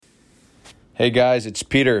Hey guys, it's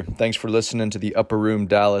Peter. Thanks for listening to the Upper Room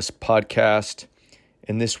Dallas podcast.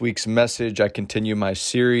 In this week's message, I continue my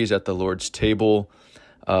series at the Lord's table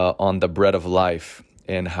on the bread of life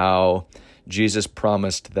and how Jesus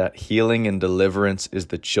promised that healing and deliverance is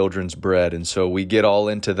the children's bread. And so we get all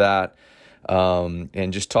into that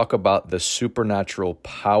and just talk about the supernatural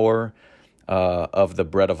power of the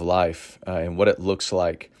bread of life and what it looks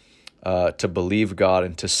like to believe God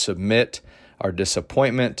and to submit our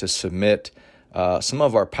disappointment, to submit some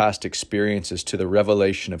of our past experiences to the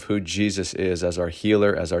revelation of who Jesus is as our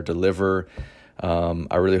healer, as our deliverer.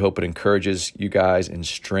 I really hope it encourages you guys and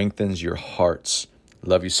strengthens your hearts.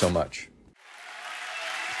 Love you so much.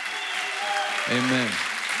 Amen.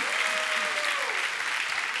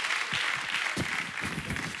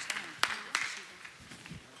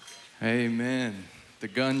 Amen. The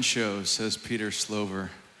gun show, says Peter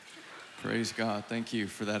Slover. Praise God. Thank you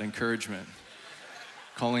for that encouragement.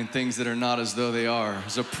 Calling things that are not as though they are.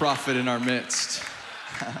 There's a prophet in our midst.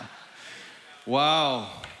 Wow.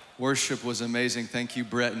 Worship was amazing. Thank you,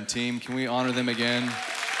 Brett and team. Can we honor them again?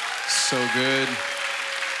 So good.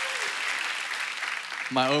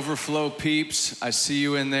 My overflow peeps, I see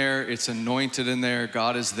you in there. It's anointed in there.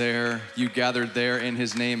 God is there. You gathered there in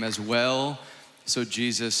his name as well. So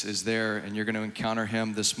Jesus is there, and you're going to encounter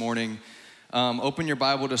him this morning. Open your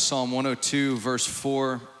Bible to Psalm 102, verse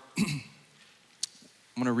 4.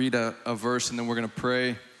 I'm going to read a verse, and then we're going to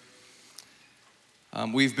pray.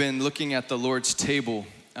 We've been looking at the Lord's table.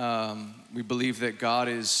 We believe that God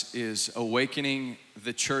is awakening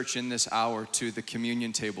the church in this hour to the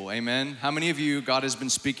communion table. Amen? How many of you, God has been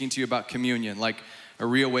speaking to you about communion, like a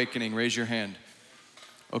reawakening? Raise your hand.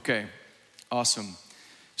 Okay, awesome.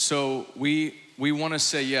 So we want to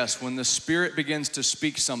say yes. When the Spirit begins to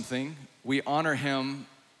speak something, we honor him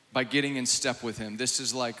by getting in step with him. This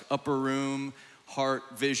is like upper room, heart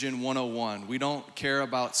vision 101. We don't care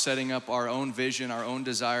about setting up our own vision, our own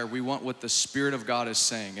desire. We want what the Spirit of God is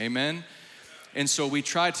saying. Amen? And so we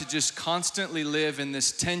try to just constantly live in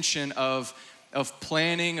this tension of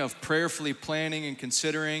planning, of prayerfully planning and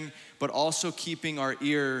considering, but also keeping our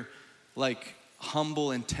ear like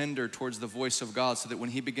humble and tender towards the voice of God so that when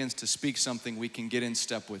he begins to speak something, we can get in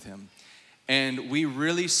step with him. And we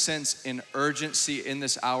really sense an urgency in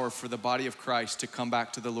this hour for the body of Christ to come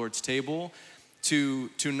back to the Lord's table, to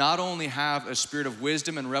not only have a spirit of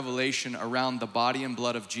wisdom and revelation around the body and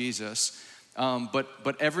blood of Jesus,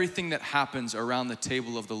 but everything that happens around the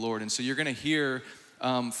table of the Lord. And so you're gonna hear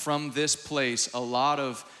from this place a lot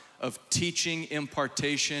of teaching,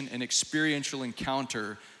 impartation, and experiential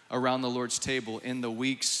encounter around the Lord's table in the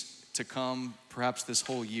weeks to come, perhaps this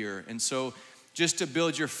whole year. And so just to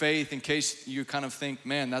build your faith, in case you kind of think,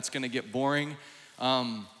 man, that's gonna get boring,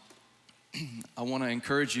 I wanna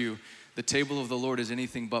encourage you, the table of the Lord is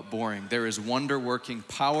anything but boring. There is wonder-working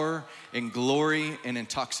power and glory and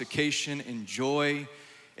intoxication and joy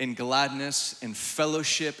and gladness and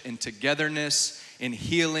fellowship and togetherness and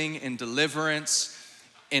healing and deliverance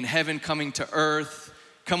and heaven coming to earth.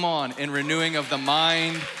 Come on, and renewing of the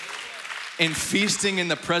mind and feasting in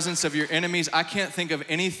the presence of your enemies. I can't think of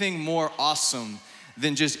anything more awesome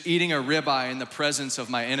than just eating a ribeye in the presence of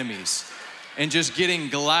my enemies and just getting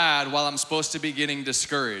glad while I'm supposed to be getting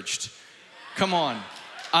discouraged. Come on.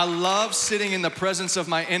 I love sitting in the presence of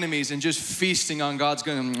my enemies and just feasting on God's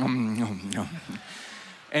good.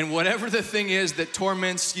 And whatever the thing is that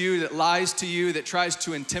torments you, that lies to you, that tries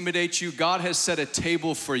to intimidate you, God has set a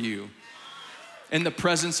table for you in the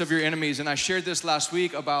presence of your enemies. And I shared this last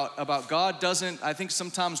week about God doesn't, I think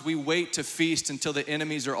sometimes we wait to feast until the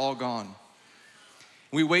enemies are all gone.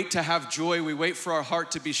 We wait to have joy. We wait for our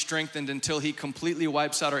heart to be strengthened until he completely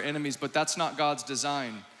wipes out our enemies, but that's not God's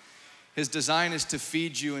design. His design is to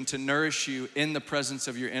feed you and to nourish you in the presence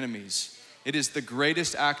of your enemies. It is the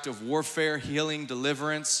greatest act of warfare, healing,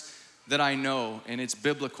 deliverance that I know, and it's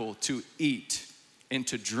biblical to eat and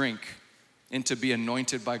to drink and to be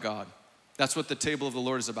anointed by God. That's what the table of the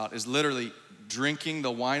Lord is about, is literally drinking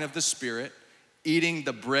the wine of the Spirit, eating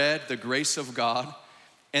the bread, the grace of God,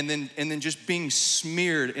 and then just being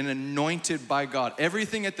smeared and anointed by God.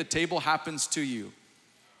 Everything at the table happens to you.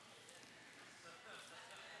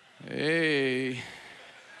 Hey,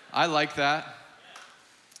 I like that.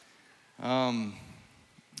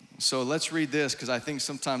 So let's read this because I think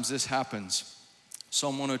sometimes this happens.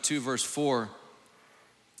 Psalm 102 verse 4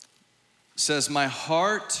 says, "My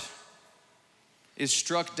heart is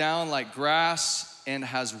struck down like grass and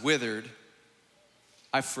has withered.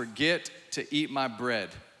 I forget to eat my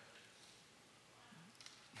bread."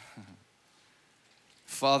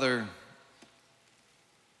 Father,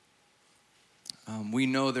 we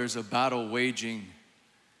know there's a battle waging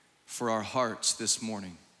for our hearts this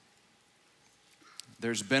morning.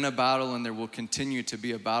 There's been a battle and there will continue to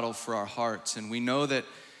be a battle for our hearts. And we know that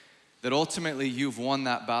ultimately you've won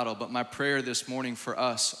that battle. But my prayer this morning for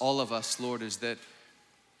us, all of us, Lord, is that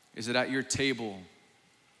at your table,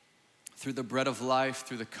 through the bread of life,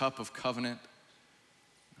 through the cup of covenant,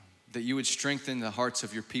 that you would strengthen the hearts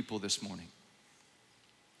of your people this morning.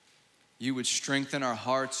 You would strengthen our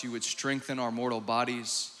hearts, you would strengthen our mortal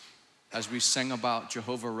bodies. As we sang about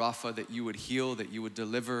Jehovah Rapha, that you would heal, that you would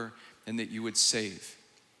deliver, and that you would save.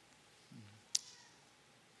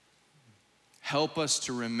 Help us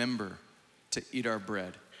to remember to eat our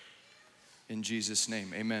bread. In Jesus'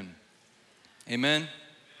 name, amen. Amen.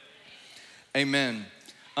 Amen.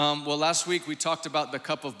 Well, last week we talked about the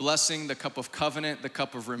cup of blessing, the cup of covenant, the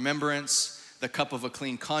cup of remembrance, the cup of a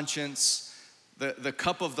clean conscience. The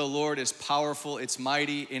cup of the Lord is powerful, it's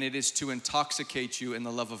mighty, and it is to intoxicate you in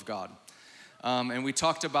the love of God. And we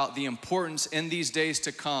talked about the importance in these days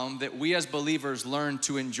to come that we as believers learn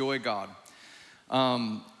to enjoy God.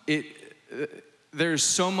 There's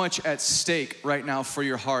so much at stake right now for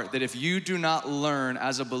your heart that if you do not learn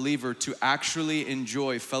as a believer to actually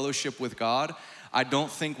enjoy fellowship with God, I don't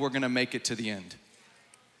think we're gonna make it to the end.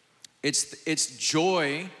 It's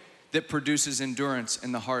joy that produces endurance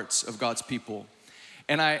in the hearts of God's people.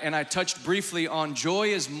 And I touched briefly on joy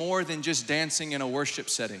is more than just dancing in a worship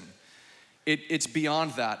setting. It's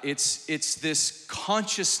beyond that. It's this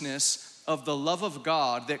consciousness of the love of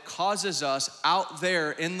God that causes us out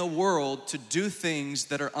there in the world to do things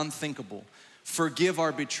that are unthinkable. Forgive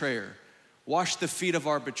our betrayer. Wash the feet of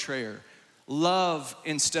our betrayer. Love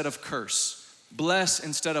instead of curse. Bless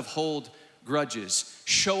instead of hold grudges.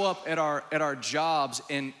 Show up at our jobs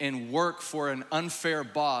and work for an unfair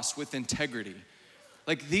boss with integrity.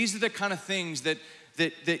 Like these are the kind of things that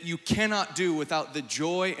you cannot do without the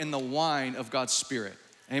joy and the wine of God's Spirit.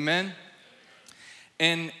 Amen?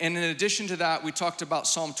 And in addition to that, we talked about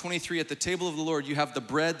Psalm 23. At the table of the Lord, you have the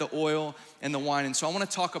bread, the oil, and the wine. And so I want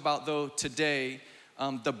to talk about, though, today,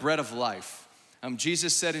 the bread of life.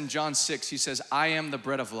 Jesus said in John 6, he says, I am the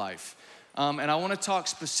bread of life. And I want to talk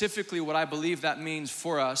specifically what I believe that means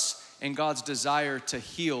for us and God's desire to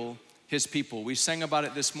heal his people. We sang about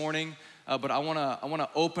it this morning, but I want to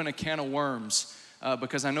open a can of worms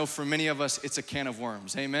because I know for many of us, it's a can of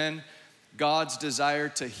worms. Amen? God's desire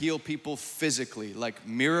to heal people physically, like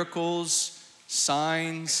miracles,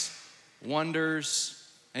 signs, wonders.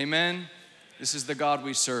 Amen? This is the God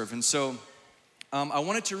we serve. And so I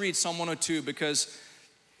wanted to read Psalm 102 because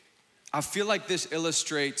I feel like this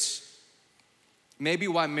illustrates maybe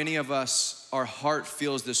why many of us, our heart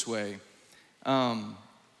feels this way.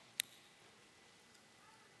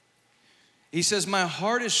 He says, my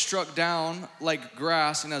heart is struck down like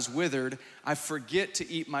grass and has withered. I forget to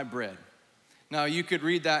eat my bread. Now you could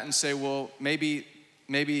read that and say, well, maybe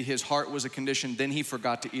his heart was a condition, then he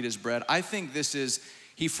forgot to eat his bread. I think this is,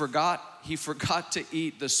 he forgot to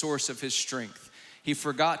eat the source of his strength. He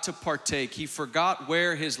forgot to partake. He forgot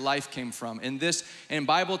where his life came from. In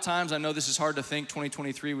Bible times, I know this is hard to think,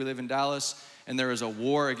 2023, we live in Dallas, and there is a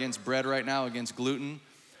war against bread right now, against gluten.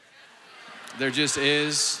 There just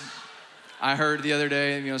is. I heard the other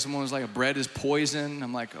day, someone was like, bread is poison.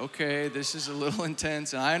 I'm like, okay, this is a little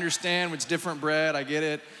intense. And I understand it's different bread, I get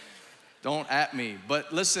it. Don't at me.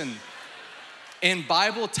 But listen, in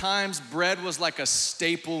Bible times, bread was like a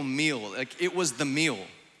staple meal. Like it was the meal.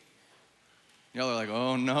 Y'all are like,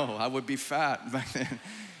 oh no, I would be fat back then.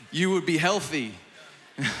 You would be healthy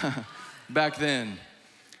back then.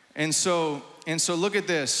 And so look at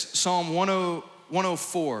this, Psalm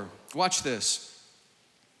 104. Watch this.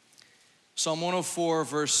 Psalm 104,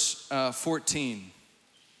 verse 14.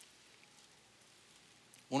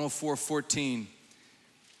 104:14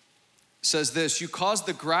 says this, you cause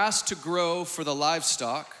the grass to grow for the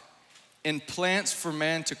livestock and plants for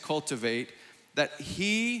man to cultivate, that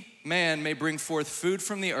he, man, may bring forth food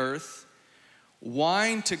from the earth,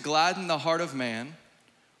 wine to gladden the heart of man,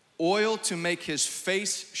 oil to make his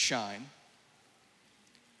face shine,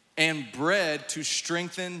 and bread to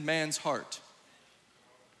strengthen man's heart.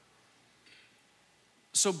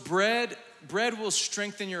 So bread will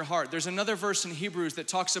strengthen your heart. There's another verse in Hebrews that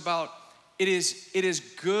talks about it is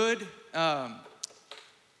good.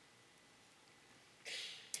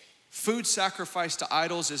 Food sacrificed to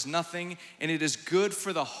idols is nothing, and it is good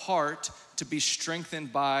for the heart to be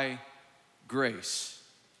strengthened by grace.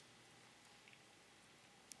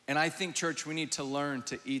 And I think, church, we need to learn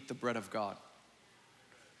to eat the bread of God.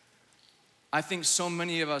 I think so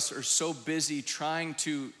many of us are so busy trying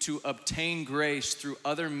to obtain grace through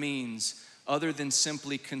other means other than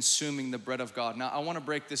simply consuming the bread of God. Now, I want to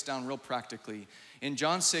break this down real practically. In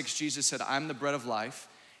John 6, Jesus said, I'm the bread of life.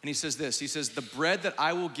 And he says this, he says, the bread that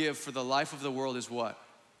I will give for the life of the world is what?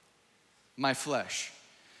 My flesh.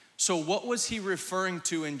 So what was he referring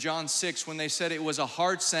to in John 6 when they said it was a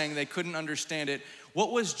hard saying, they couldn't understand it?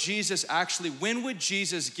 What was Jesus actually, when would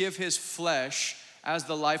Jesus give his flesh as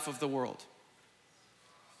the life of the world?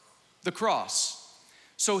 The cross.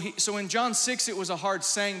 So in John 6, it was a hard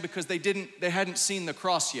saying because they hadn't seen the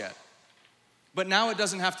cross yet. But now it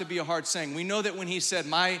doesn't have to be a hard saying. We know that when he said,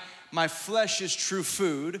 my flesh is true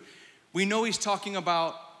food, we know he's talking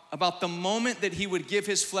about the moment that he would give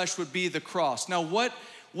his flesh would be the cross. Now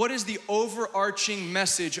what is the overarching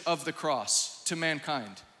message of the cross to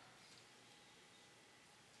mankind?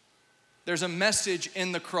 There's a message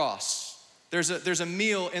in the cross. There's a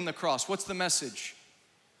meal in the cross. What's the message?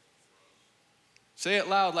 Say it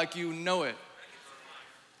loud like you know it.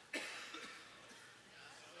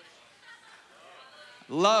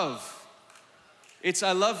 Love. It's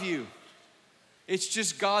I love you. It's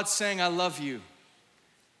just God saying I love you.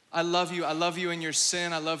 I love you. I love you in your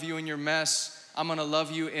sin. I love you in your mess. I'm gonna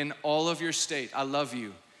love you in all of your state. I love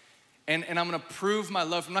you. And I'm gonna prove my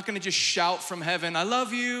love. I'm not gonna just shout from heaven, I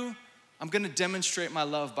love you. I'm gonna demonstrate my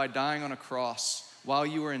love by dying on a cross while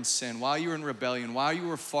you were in sin, while you were in rebellion, while you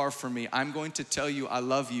were far from me. I'm going to tell you I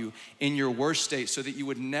love you in your worst state so that you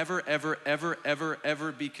would never, ever, ever, ever,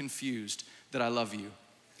 ever be confused that I love you.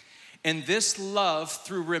 And this love,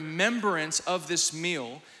 through remembrance of this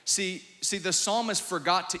meal, see, the psalmist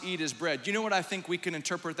forgot to eat his bread. You know what I think we can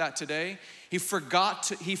interpret that today? He forgot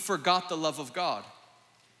the love of God.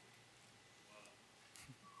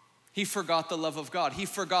 He forgot the love of God. He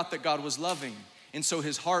forgot that God was loving, and so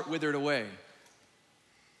his heart withered away.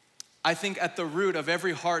 I think at the root of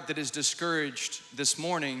every heart that is discouraged this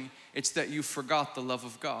morning, it's that you forgot the love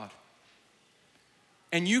of God.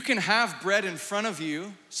 And you can have bread in front of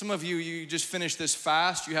you. Some of you just finished this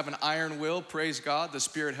fast. You have an iron will, praise God. The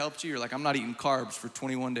Spirit helped you. You're like, I'm not eating carbs for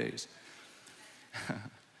 21 days.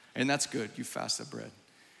 And that's good, you fasted bread.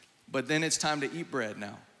 But then it's time to eat bread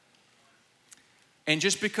now. And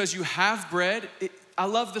just because you have bread, I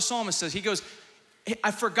love the psalmist says, he goes,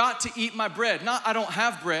 I forgot to eat my bread. Not I don't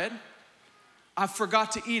have bread, I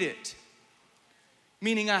forgot to eat it.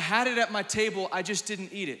 Meaning I had it at my table, I just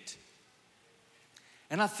didn't eat it.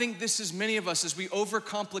 And I think this is many of us as we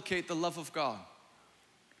overcomplicate the love of God.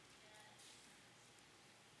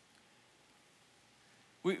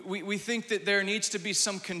 We think that there needs to be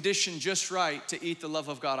some condition just right to eat the love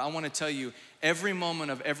of God. I want to tell you, every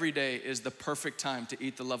moment of every day is the perfect time to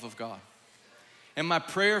eat the love of God. And my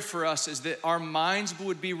prayer for us is that our minds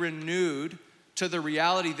would be renewed to the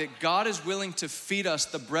reality that God is willing to feed us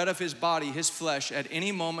the bread of his body, his flesh, at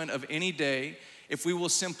any moment of any day, if we will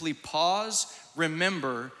simply pause,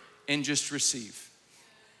 remember, and just receive.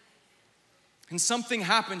 And something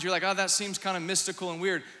happens, you're like, oh, that seems kind of mystical and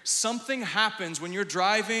weird. Something happens when you're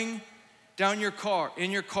driving in your car,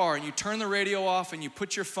 and you turn the radio off and you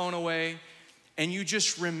put your phone away, and you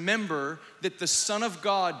just remember that the Son of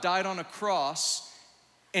God died on a cross,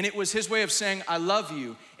 and it was his way of saying, I love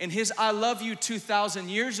you. And his I love you 2,000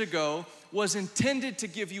 years ago was intended to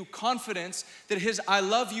give you confidence that his I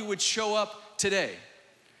love you would show up today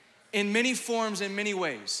in many forms, in many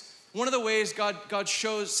ways. One of the ways God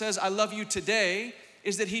says I love you today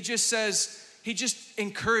is that he just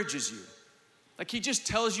encourages you. Like he just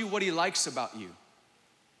tells you what he likes about you.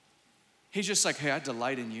 He's just like, hey, I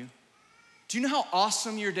delight in you. Do you know how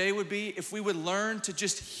awesome your day would be if we would learn to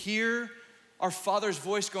just hear our Father's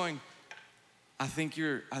voice going, I think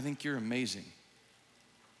you're amazing.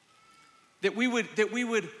 That we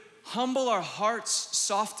would humble our hearts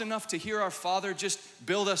soft enough to hear our Father just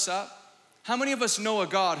build us up. How many of us know a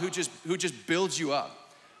God who just builds you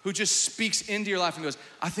up, who just speaks into your life and goes,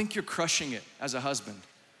 I think you're crushing it as a husband.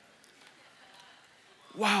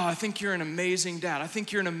 Wow, I think you're an amazing dad. I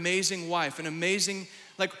think you're an amazing wife, an amazing,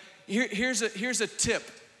 like, here's a tip,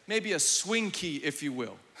 maybe a swing key, if you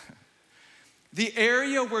will. The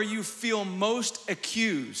area where you feel most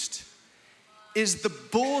accused is the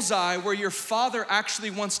bullseye where your Father actually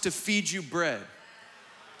wants to feed you bread.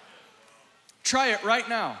 Try it right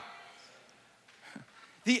now.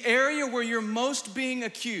 The area where you're most being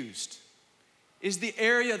accused is the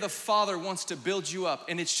area the Father wants to build you up,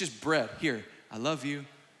 and it's just bread. Here, I love you.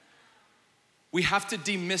 We have to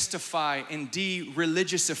demystify and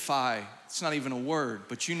de-religiousify. It's not even a word,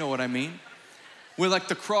 but you know what I mean. We're like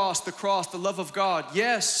the cross, the love of God.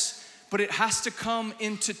 Yes, but it has to come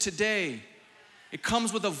into today. It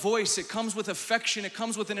comes with a voice, it comes with affection, it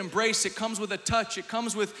comes with an embrace, it comes with a touch, it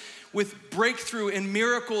comes with breakthrough and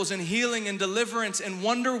miracles and healing and deliverance and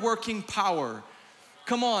wonder-working power.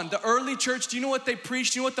 Come on, the early church, do you know what they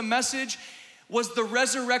preached? Do you know what the message was? The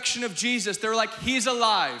resurrection of Jesus. They're like, he's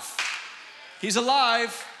alive. He's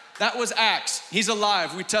alive. That was Acts. He's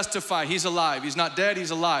alive. We testify he's alive. He's not dead,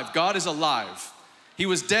 he's alive. God is alive. He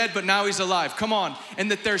was dead, but now he's alive. Come on.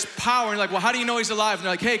 And that there's power. And you're like, well, how do you know he's alive? And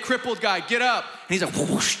they're like, hey, crippled guy, get up. And he's like,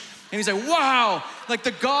 whoosh. And he's like, wow, like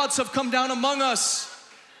the gods have come down among us.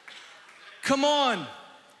 Come on.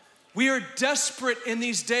 We are desperate in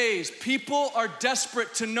these days. People are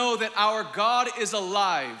desperate to know that our God is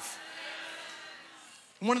alive.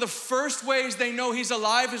 One of the first ways they know he's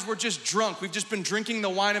alive is we're just drunk. We've just been drinking the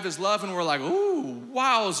wine of his love and we're like, ooh,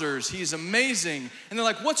 wowzers, he's amazing. And they're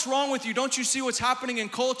like, what's wrong with you? Don't you see what's happening in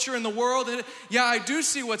culture, in the world? And yeah, I do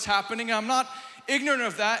see what's happening. I'm not ignorant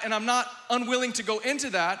of that and I'm not unwilling to go into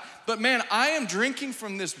that. But man, I am drinking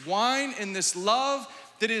from this wine and this love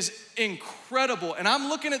that is incredible. And I'm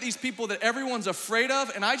looking at these people that everyone's afraid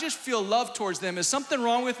of and I just feel love towards them. Is something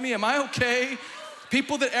wrong with me? Am I okay?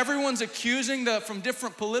 People that everyone's accusing from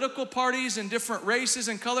different political parties and different races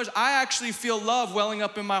and colors, I actually feel love welling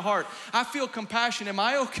up in my heart. I feel compassion. Am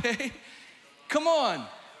I okay? Come on.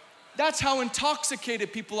 That's how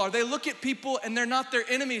intoxicated people are. They look at people and they're not their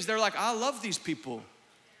enemies. They're like, I love these people.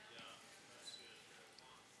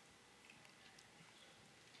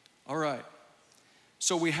 All right.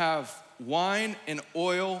 So we have wine and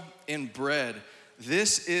oil and bread.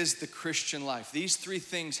 This is the Christian life. These three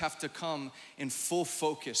things have to come in full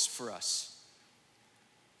focus for us.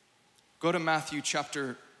 Go to Matthew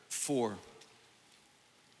chapter 4.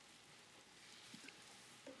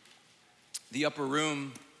 The upper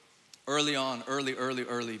room,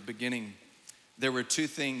 early beginning, there were two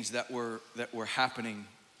things that were happening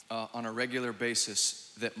on a regular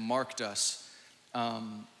basis that marked us.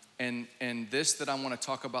 And this that I want to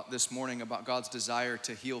talk about this morning, about God's desire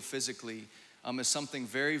to heal physically, is something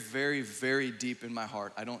very, very, very deep in my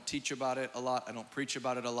heart. I don't teach about it a lot. I don't preach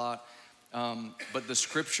about it a lot. But the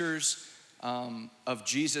scriptures of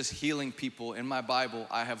Jesus healing people in my Bible,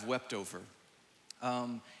 I have wept over.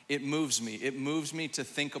 It moves me. It moves me to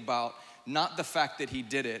think about not the fact that he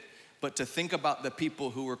did it, but to think about the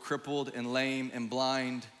people who were crippled and lame and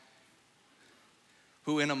blind,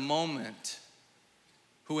 who in a moment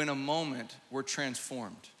were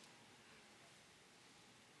transformed.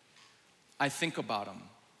 I think about them.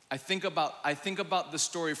 I think about the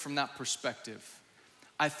story from that perspective.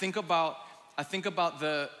 I think about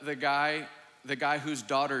the guy whose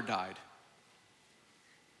daughter died.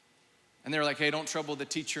 And they're like, hey, don't trouble the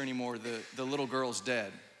teacher anymore. The little girl's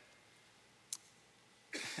dead.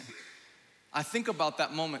 I think about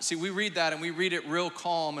that moment. See, we read that and we read it real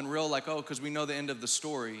calm and real like, oh, because we know the end of the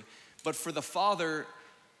story. But for the father,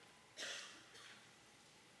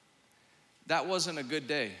 that wasn't a good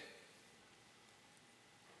day.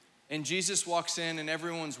 And Jesus walks in and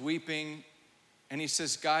everyone's weeping. And he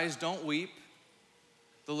says, guys, don't weep.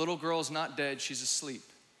 The little girl's not dead, she's asleep.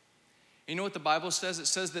 You know what the Bible says? It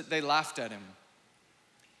says that they laughed at him.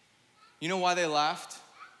 You know why they laughed?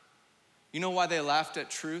 You know why they laughed at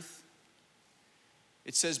truth?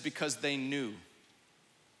 It says because they knew.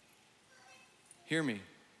 Hear me.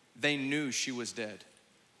 They knew she was dead.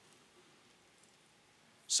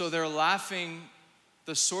 So they're laughing.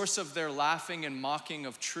 The source of their laughing and mocking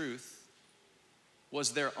of truth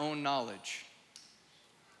was their own knowledge.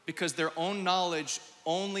 Because their own knowledge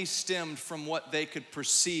only stemmed from what they could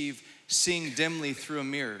perceive, seeing dimly through a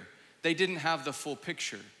mirror. They didn't have the full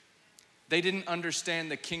picture. They didn't understand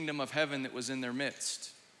the kingdom of heaven that was in their midst.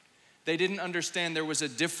 They didn't understand there was a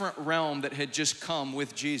different realm that had just come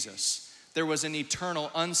with Jesus. There was an eternal,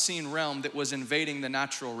 unseen realm that was invading the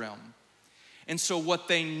natural realm. And so what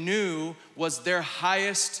they knew was their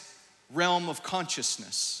highest realm of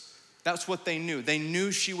consciousness. That's what they knew. They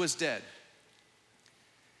knew she was dead.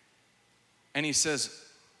 And he says,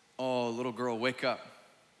 oh, little girl, wake up.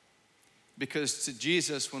 Because to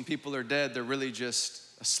Jesus, when people are dead, they're really just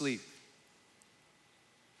asleep.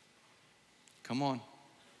 Come on.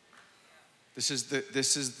 This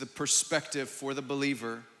is the perspective for the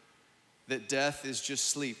believer, that death is just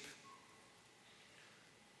sleep.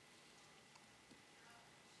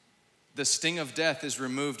 The sting of death is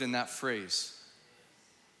removed in that phrase.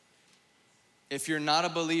 If you're not a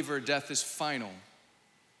believer, death is final.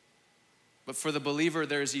 But for the believer,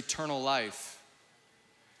 there is eternal life.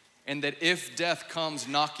 And that if death comes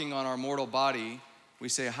knocking on our mortal body, we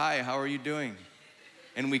say, hi, how are you doing?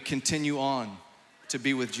 And we continue on to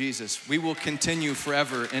be with Jesus. We will continue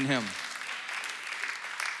forever in him.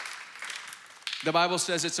 The Bible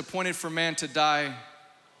says it's appointed for man to die.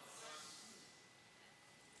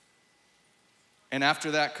 And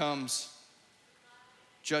after that comes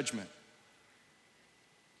judgment.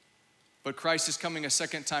 But Christ is coming a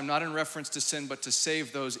second time, not in reference to sin, but to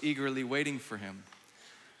save those eagerly waiting for him.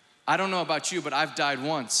 I don't know about you, but I've died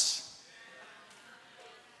once.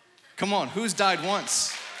 Come on, who's died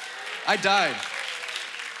once? I died.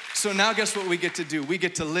 So now guess what we get to do? We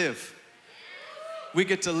get to live. We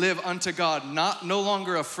get to live unto God, no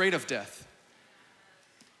longer afraid of death.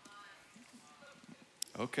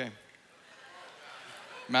 Okay.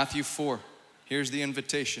 Matthew 4. Here's the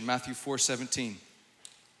invitation. Matthew 4:17.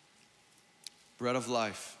 Bread of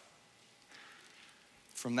life.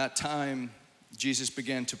 From that time, Jesus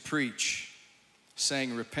began to preach,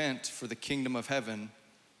 saying, repent, for the kingdom of heaven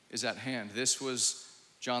is at hand. This was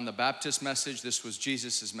John the Baptist's message. This was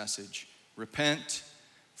Jesus' message. Repent,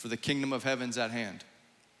 for the kingdom of heaven's at hand.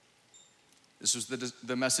 This was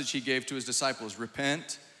the message he gave to his disciples.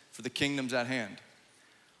 Repent, for the kingdom's at hand.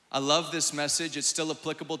 I love this message. It's still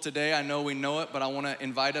applicable today. I know we know it, but I want to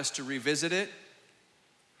invite us to revisit it.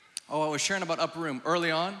 Oh, I was sharing about Upper Room.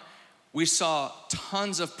 Early on, we saw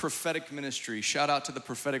tons of prophetic ministry. Shout out to the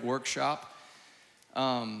prophetic workshop.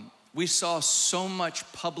 We saw so much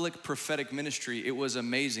public prophetic ministry. It was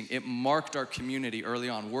amazing. It marked our community early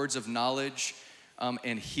on. Words of knowledge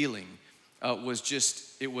and healing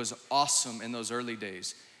it was awesome in those early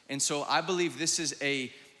days. And so I believe this is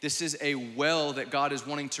a well that God is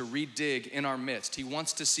wanting to redig in our midst. He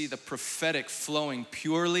wants to see the prophetic flowing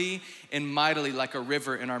purely and mightily like a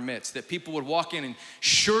river in our midst, that people would walk in and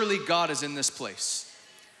surely God is in this place.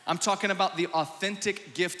 I'm talking about the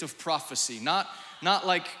authentic gift of prophecy, not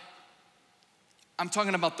like, I'm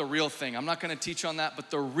talking about the real thing. I'm not gonna teach on that,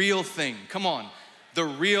 but the real thing. Come on. The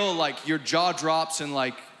real, like your jaw drops in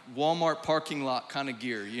like Walmart parking lot kind of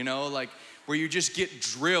gear, like where you just get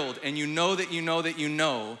drilled and you know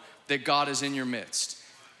that God is in your midst.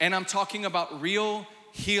 And I'm talking about real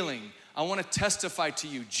healing. I want to testify to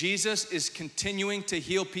you, Jesus is continuing to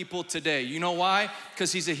heal people today. You know why?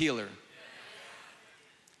 Because he's a healer.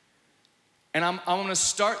 And I'm going to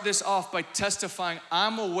start this off by testifying.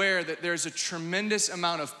 I'm aware that there's a tremendous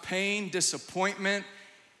amount of pain, disappointment,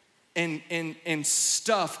 and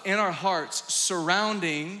stuff in our hearts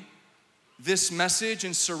surrounding this message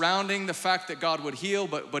and surrounding the fact that God would heal,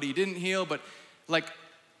 but he didn't heal. But like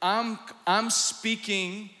I'm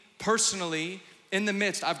speaking personally in the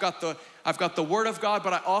midst. I've got the word of God,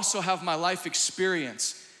 but I also have my life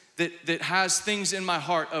experience that has things in my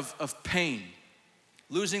heart of pain.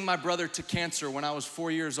 Losing my brother to cancer when I was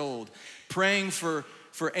 4 years old. Praying for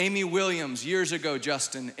Amy Williams years ago,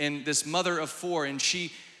 Justin, and this mother of 4. And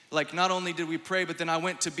she, like, not only did we pray, but then I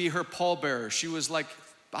went to be her pallbearer. She was like,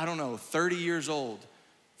 30 years old,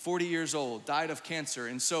 40 years old, died of cancer.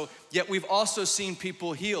 And so, yet we've also seen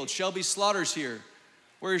people healed. Shelby Slaughter's here.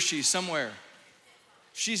 Where is she? Somewhere.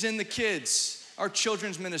 She's in the kids. Our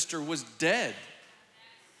children's minister was dead.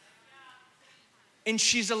 And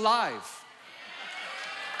she's alive.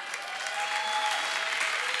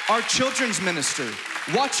 Our children's minister,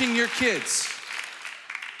 watching your kids.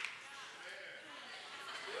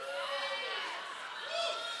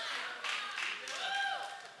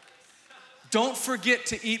 Don't forget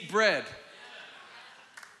to eat bread.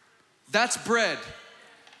 That's bread.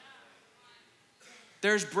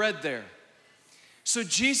 There's bread there. So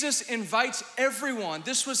Jesus invites everyone.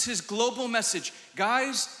 This was his global message.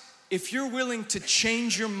 Guys, if you're willing to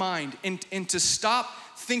change your mind and to stop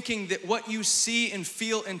thinking that what you see and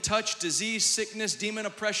feel and touch, disease, sickness, demon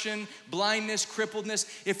oppression, blindness, crippledness,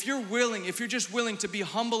 if you're just willing to be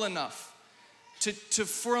humble enough to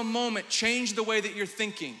for a moment change the way that you're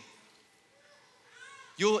thinking,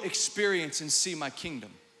 you'll experience and see my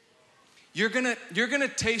kingdom. You're gonna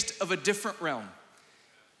taste of a different realm,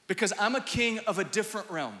 because I'm a king of a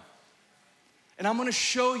different realm. And I'm gonna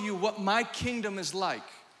show you what my kingdom is like.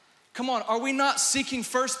 Come on, are we not seeking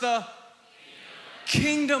first the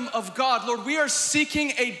kingdom of God? Lord, we are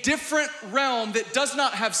seeking a different realm that does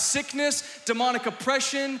not have sickness, demonic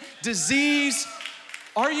oppression, disease.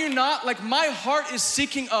 Are you not? Like, my heart is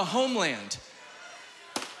seeking a homeland.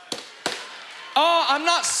 Oh, I'm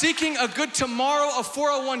not seeking a good tomorrow, a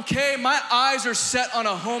 401k. My eyes are set on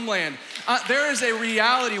a homeland. There is a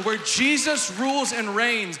reality where Jesus rules and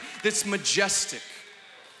reigns that's majestic.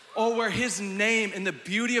 Oh, where his name and the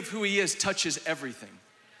beauty of who he is touches everything.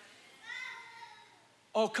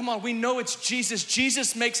 Oh, come on, we know it's Jesus.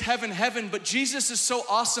 Jesus makes heaven heaven, but Jesus is so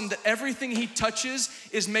awesome that everything he touches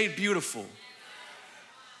is made beautiful.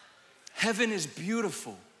 Heaven is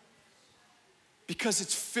beautiful because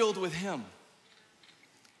it's filled with him.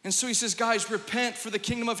 And so he says, guys, repent, for the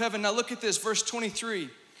kingdom of heaven. Now look at this, verse 23.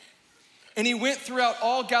 And he went throughout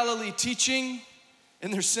all Galilee, teaching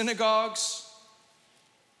in their synagogues.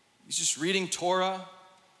 He's just reading Torah.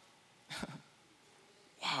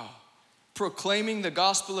 Wow. Proclaiming the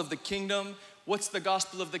gospel of the kingdom. What's the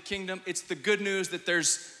gospel of the kingdom? It's the good news that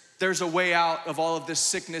there's a way out of all of this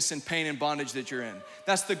sickness and pain and bondage that you're in.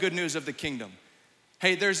 That's the good news of the kingdom.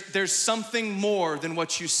 Hey, there's something more than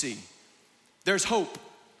what you see. There's hope.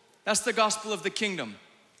 That's the gospel of the kingdom.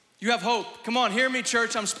 You have hope. Come on, hear me,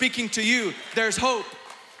 church. I'm speaking to you. There's hope.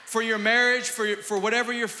 For your marriage, for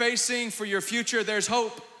whatever you're facing, for your future, there's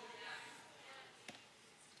hope.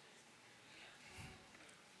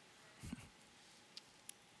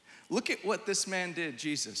 Look at what this man did,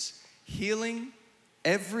 Jesus. Healing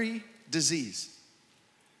every disease.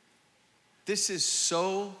 This is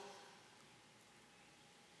so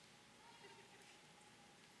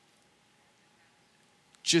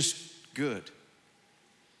just good.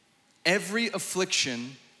 Every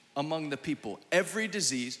affliction among the people, every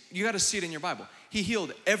disease, you got to see it in your Bible. He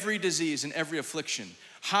healed every disease and every affliction.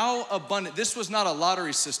 How abundant. This was not a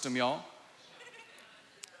lottery system, y'all.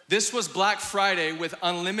 This was Black Friday with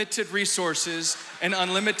unlimited resources and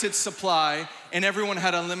unlimited supply, and everyone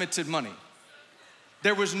had unlimited money.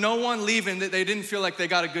 There was no one leaving that they didn't feel like they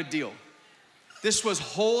got a good deal. This was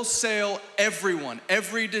wholesale, everyone,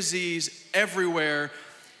 every disease, everywhere.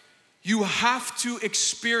 You have to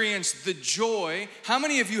experience the joy. How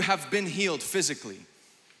many of you have been healed physically?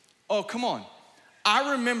 Oh, come on.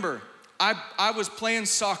 I remember I was playing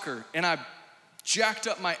soccer and I jacked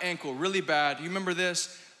up my ankle really bad. You remember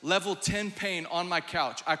this? Level 10 pain on my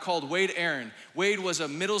couch. I called Wade Aaron. Wade was a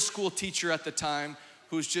middle school teacher at the time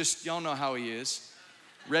who's just, y'all know how he is.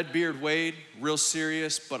 Red beard Wade, real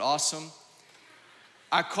serious but awesome.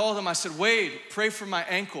 I called him, I said, Wade, pray for my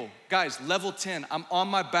ankle. Guys, level 10, I'm on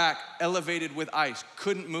my back, elevated with ice,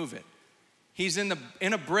 couldn't move it. He's in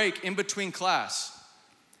a break in between class.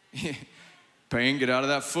 Pain, get out of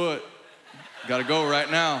that foot. Gotta go right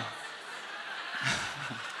now.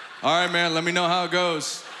 All right, man, let me know how it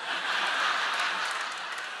goes.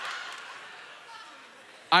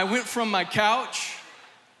 I went from my couch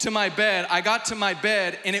to my bed. I got to my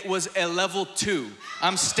bed and it was a level 2.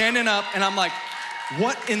 I'm standing up and I'm like,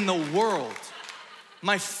 what in the world?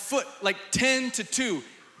 My foot, like 10 to 2.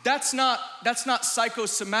 That's not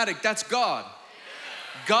psychosomatic, that's God.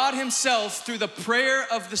 God himself, through the prayer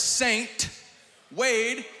of the saint,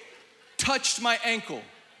 Wade, touched my ankle.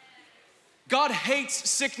 God hates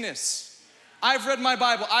sickness. I've read my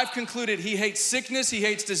Bible, I've concluded he hates sickness, he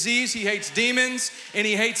hates disease, he hates demons, and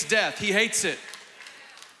he hates death. He hates it.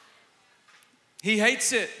 He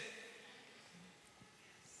hates it.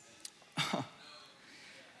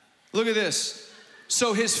 Look at this.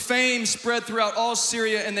 So his fame spread throughout all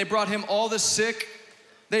Syria, and they brought him all the sick.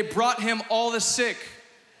 They brought him all the sick.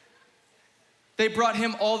 They brought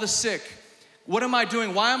him all the sick. What am I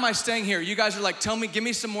doing? Why am I staying here? You guys are like, tell me, give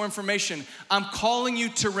me some more information. I'm calling you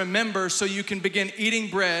to remember so you can begin eating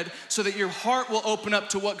bread so that your heart will open up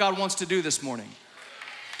to what God wants to do this morning.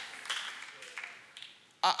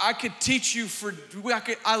 I could teach you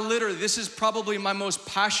this is probably my most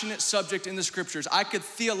passionate subject in the scriptures. I could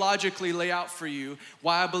theologically lay out for you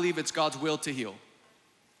why I believe it's God's will to heal.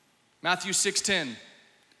 Matthew 6:10.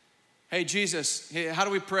 Hey, Jesus, how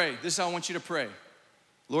do we pray? This is how I want you to pray.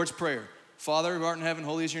 Lord's Prayer. Father who art in heaven,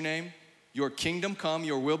 holy is your name. Your kingdom come,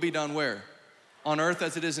 your will be done where? On earth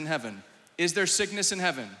as it is in heaven. Is there sickness in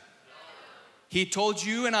heaven? He told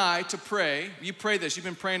you and I to pray. You pray this. You've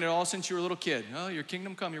been praying it all since you were a little kid. Oh, your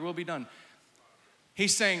kingdom come, your will be done.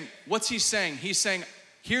 He's saying, what's he saying? He's saying,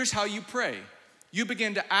 here's how you pray. You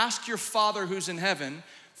begin to ask your Father who's in heaven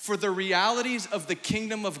for the realities of the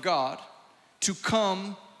kingdom of God to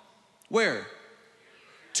come where?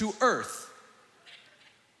 To earth.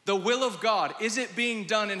 The will of God, is it being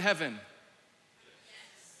done in heaven?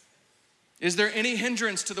 Is there any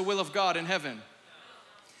hindrance to the will of God in heaven?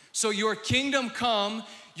 So your kingdom come,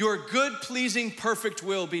 your good, pleasing, perfect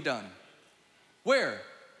will be done. Where?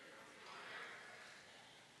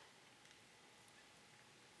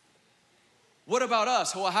 What about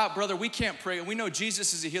us? Well, brother, we can't pray. We know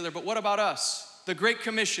Jesus is a healer, but what about us? The Great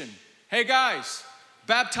Commission. Hey guys,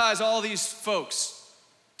 baptize all these folks.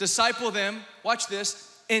 Disciple them, watch this,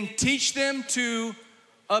 and teach them to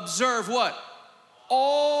observe what?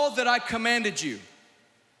 All that I commanded you.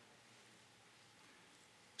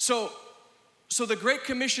 So the Great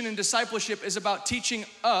Commission in discipleship is about teaching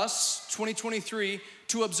us, 2023,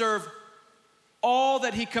 to observe all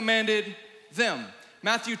that he commanded them.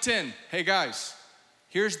 Matthew 10, hey guys,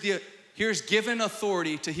 here's given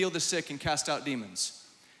authority to heal the sick and cast out demons.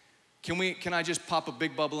 Can I just pop a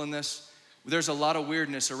big bubble in this? There's a lot of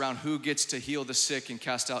weirdness around who gets to heal the sick and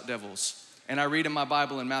cast out devils. And I read in my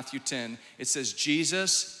Bible in Matthew 10, it says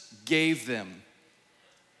Jesus gave them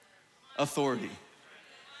authority.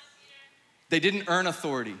 They didn't earn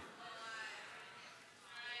authority.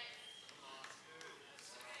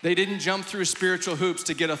 They didn't jump through spiritual hoops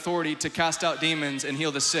to get authority to cast out demons and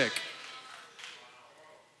heal the sick.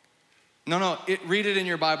 No, read it in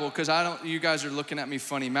your Bible, because you guys are looking at me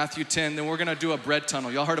funny. Matthew 10, then we're gonna do a bread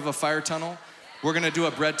tunnel. Y'all heard of a fire tunnel? We're gonna do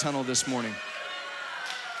a bread tunnel this morning.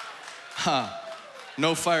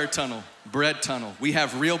 No fire tunnel, bread tunnel. We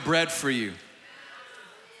have real bread for you.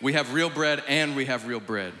 We have real bread and we have real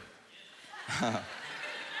bread.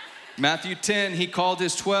 Matthew 10, he called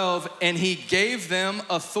his 12 and he gave them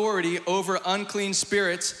authority over unclean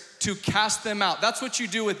spirits to cast them out. That's what you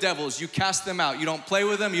do with devils. You cast them out. You don't play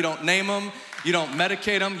with them. You don't name them. You don't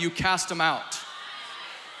medicate them. You cast them out.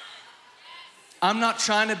 I'm not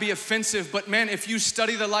trying to be offensive, but man, if you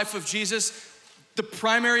study the life of Jesus, the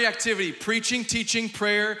primary activity, preaching, teaching,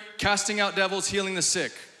 prayer, casting out devils, healing the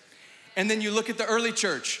sick. And then you look at the early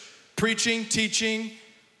church, preaching, teaching,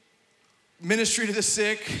 ministry to the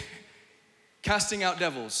sick, casting out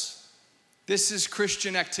devils. This is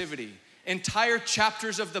Christian activity. Entire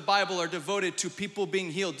chapters of the Bible are devoted to people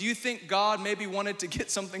being healed. Do you think God maybe wanted to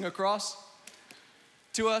get something across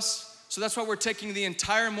to us? So that's why we're taking the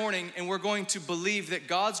entire morning and we're going to believe that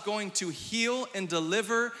God's going to heal and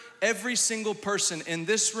deliver every single person in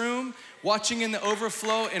this room, watching in the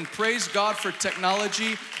overflow, and praise God for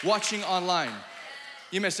technology, watching online.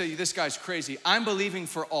 You may say, this guy's crazy. I'm believing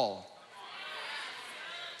for all.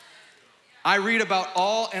 I read about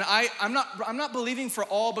all, and I'm not believing for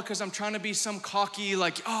all because I'm trying to be some cocky,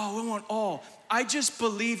 like, oh, we want all. I just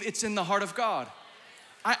believe it's in the heart of God.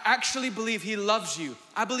 I actually believe he loves you.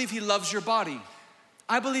 I believe he loves your body.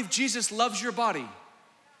 I believe Jesus loves your body.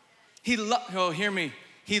 Hear me.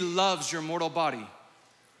 He loves your mortal body.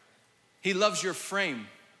 He loves your frame.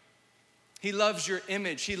 He loves your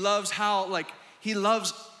image. He loves he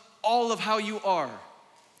loves all of how you are.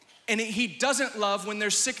 And he doesn't love when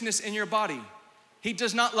there's sickness in your body. He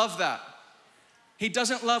does not love that. He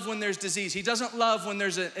doesn't love when there's disease. He doesn't love when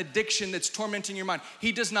there's an addiction that's tormenting your mind.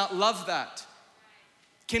 He does not love that.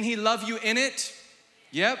 Can he love you in it?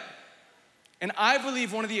 Yep. And I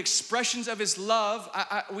believe one of the expressions of his love,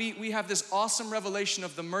 we have this awesome revelation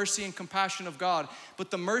of the mercy and compassion of God, but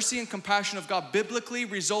the mercy and compassion of God biblically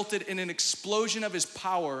resulted in an explosion of his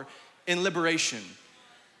power in liberation.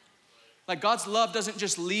 Like, God's love doesn't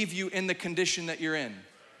just leave you in the condition that you're in.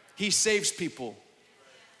 He saves people.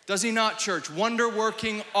 Does he not, church?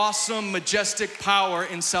 Wonder-working, awesome, majestic power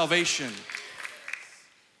in salvation.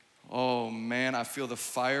 Oh man, I feel the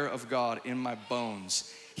fire of God in my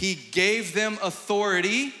bones. He gave them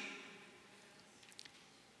authority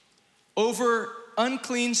over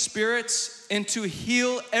unclean spirits and to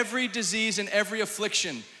heal every disease and every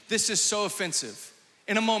affliction. This is so offensive.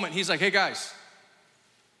 In a moment, he's like, hey guys,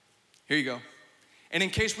 here you go. And in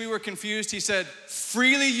case we were confused, he said,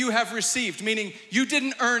 freely you have received, meaning you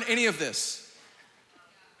didn't earn any of this.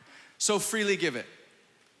 So freely give it.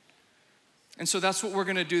 And so that's what we're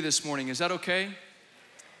gonna do this morning. Is that okay?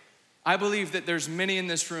 I believe that there's many in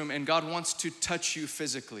this room and God wants to touch you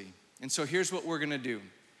physically. And so here's what we're gonna do.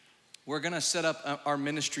 We're gonna set up our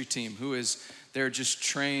ministry team they're just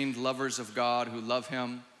trained lovers of God who love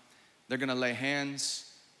him. They're gonna lay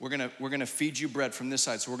hands. We're gonna feed you bread from this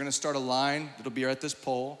side. So we're gonna start a line that'll be right at this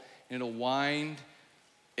pole, and it'll wind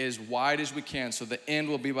as wide as we can. So the end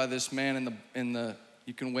will be by this man in the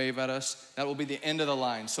you can wave at us. That will be the end of the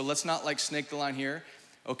line. So let's not snake the line here,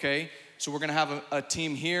 okay? So we're gonna have a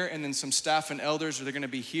team here and then some staff and elders, they're gonna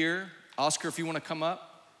be here. Oscar, if you wanna come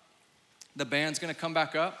up. The band's gonna come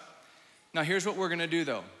back up. Now here's what we're gonna do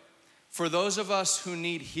though. For those of us who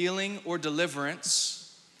need healing or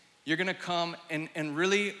deliverance, you're gonna come and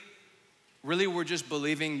really we're just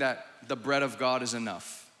believing that the bread of God is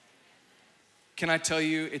enough. Can I tell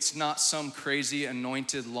you, it's not some crazy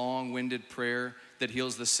anointed long-winded prayer that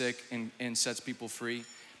heals the sick and sets people free.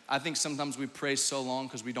 I think sometimes we pray so long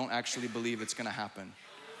because we don't actually believe it's gonna happen.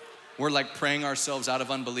 We're like praying ourselves out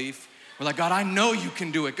of unbelief. We're like, God, I know you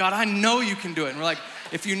can do it. God, I know you can do it. And we're like,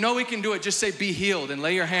 if you know he can do it, just say be healed and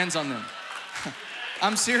lay your hands on them.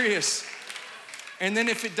 I'm serious. And then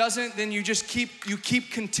if it doesn't, then you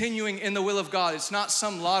keep continuing in the will of God. It's not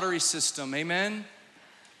some lottery system, amen?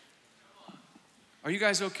 Are you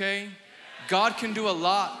guys okay? God can do a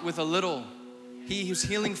lot with a little. He's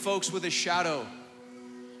healing folks with a shadow.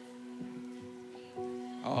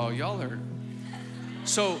 Oh, y'all are.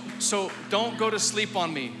 So don't go to sleep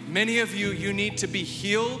on me. Many of you need to be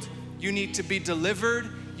healed. You need to be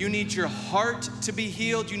delivered. You need your heart to be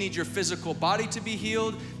healed. You need your physical body to be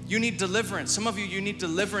healed. You need deliverance. Some of you need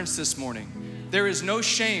deliverance this morning There is no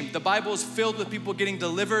shame. The Bible is filled with people getting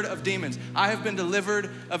delivered of demons. I have been delivered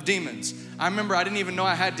of demons. I remember I didn't even know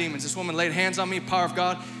I had demons. This woman laid hands on me, power of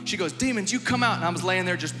God. She goes, demons, you come out. And I was laying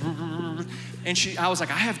there just, and I was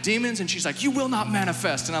like, I have demons. And she's like, you will not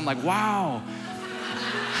manifest. And I'm like, wow.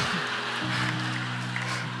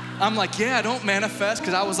 I'm like, yeah, don't manifest,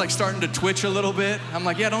 because I was like starting to twitch a little bit. I'm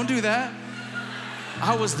like, yeah, don't do that.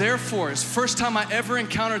 I was there for it. It's the first time I ever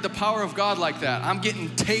encountered the power of God like that. I'm getting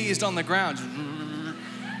tased on the ground.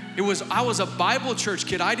 I was a Bible church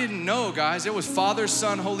kid. I didn't know, guys. It was Father,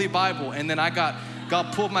 Son, Holy Bible. And then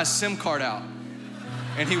God pulled my SIM card out.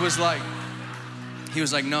 And he was like,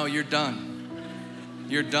 no, you're done.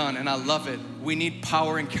 You're done. And I love it. We need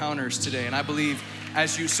power encounters today. And I believe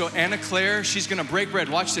so Anna Claire, she's gonna break bread.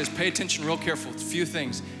 Watch this, pay attention real careful. It's a few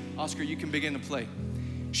things. Oscar, you can begin to play.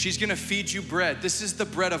 She's gonna feed you bread. This is the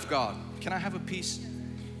bread of God. Can I have a piece?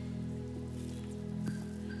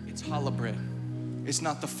 It's challah bread. It's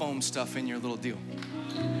not the foam stuff in your little deal.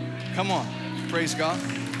 Come on, praise God.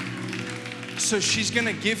 So she's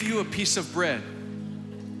gonna give you a piece of bread.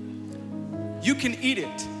 You can eat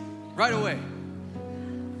it right away.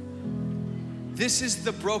 This is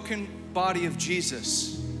the broken body of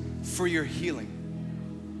Jesus for your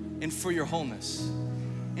healing and for your wholeness.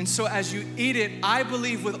 And so as you eat it, I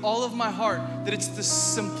believe with all of my heart that it's the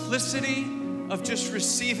simplicity of just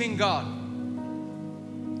receiving God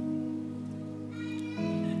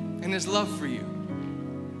and His love for you.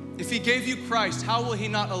 If He gave you Christ, how will He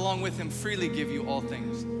not along with Him freely give you all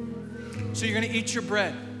things? So you're gonna eat your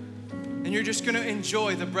bread and you're just gonna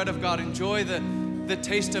enjoy the bread of God. Enjoy the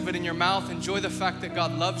taste of it in your mouth. Enjoy the fact that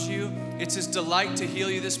God loves you. It's His delight to heal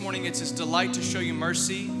you this morning. It's His delight to show you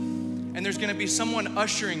mercy. And there's gonna be someone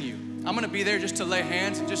ushering you. I'm gonna be there just to lay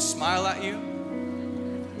hands and just smile at you.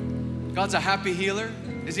 God's a happy healer,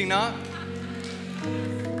 is He not?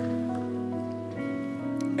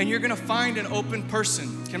 And you're gonna find an open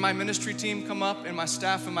person. Can my ministry team come up and my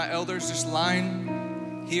staff and my elders just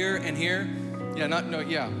line here and here?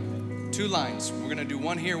 Yeah. 2 lines. We're gonna do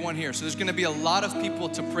one here, one here. So there's gonna be a lot of people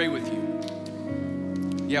to pray with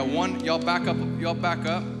you. Yeah, one, y'all back up.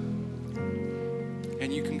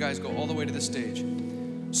 And you can guys go all the way to the stage.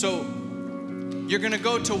 So you're gonna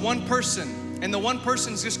go to one person, and the one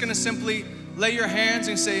person's just gonna simply lay your hands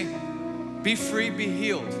and say, be free, be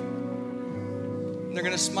healed. And they're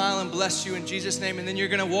gonna smile and bless you in Jesus' name, and then you're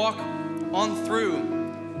gonna walk on through,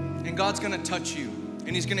 and God's gonna touch you,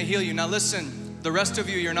 and He's gonna heal you. Now listen, the rest of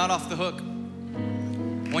you, you're not off the hook.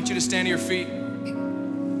 I want you to stand to your feet.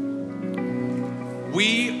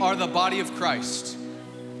 We are the body of Christ.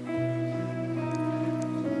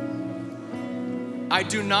 I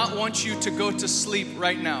do not want you to go to sleep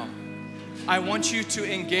right now. I want you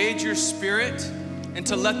to engage your spirit and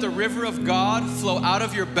to let the river of God flow out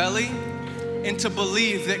of your belly and to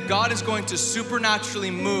believe that God is going to supernaturally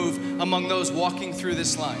move among those walking through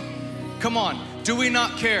this line. Come on, do we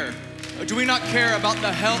not care? Do we not care about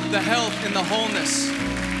the health and the wholeness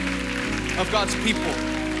of God's people?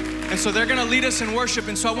 And so they're gonna lead us in worship,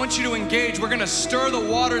 and so I want you to engage. We're gonna stir the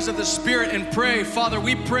waters of the Spirit and pray. Father,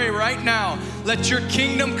 we pray right now, let your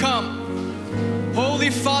kingdom come. Holy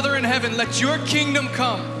Father in heaven, let your kingdom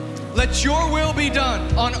come. Let your will be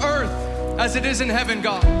done on earth as it is in heaven,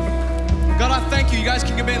 God. God, I thank you. You guys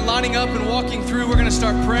can get lining up and walking through. We're gonna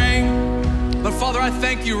start praying. But Father, I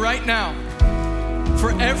thank you right now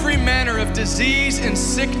for every manner of disease and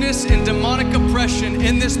sickness and demonic oppression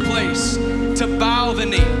in this place to bow the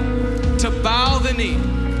knee.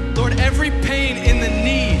 Lord, every pain in the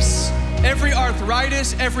knees, every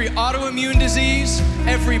arthritis, every autoimmune disease,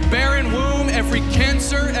 every barren womb, every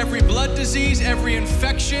cancer, every blood disease, every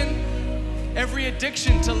infection, every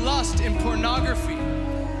addiction to lust and pornography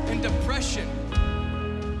and depression,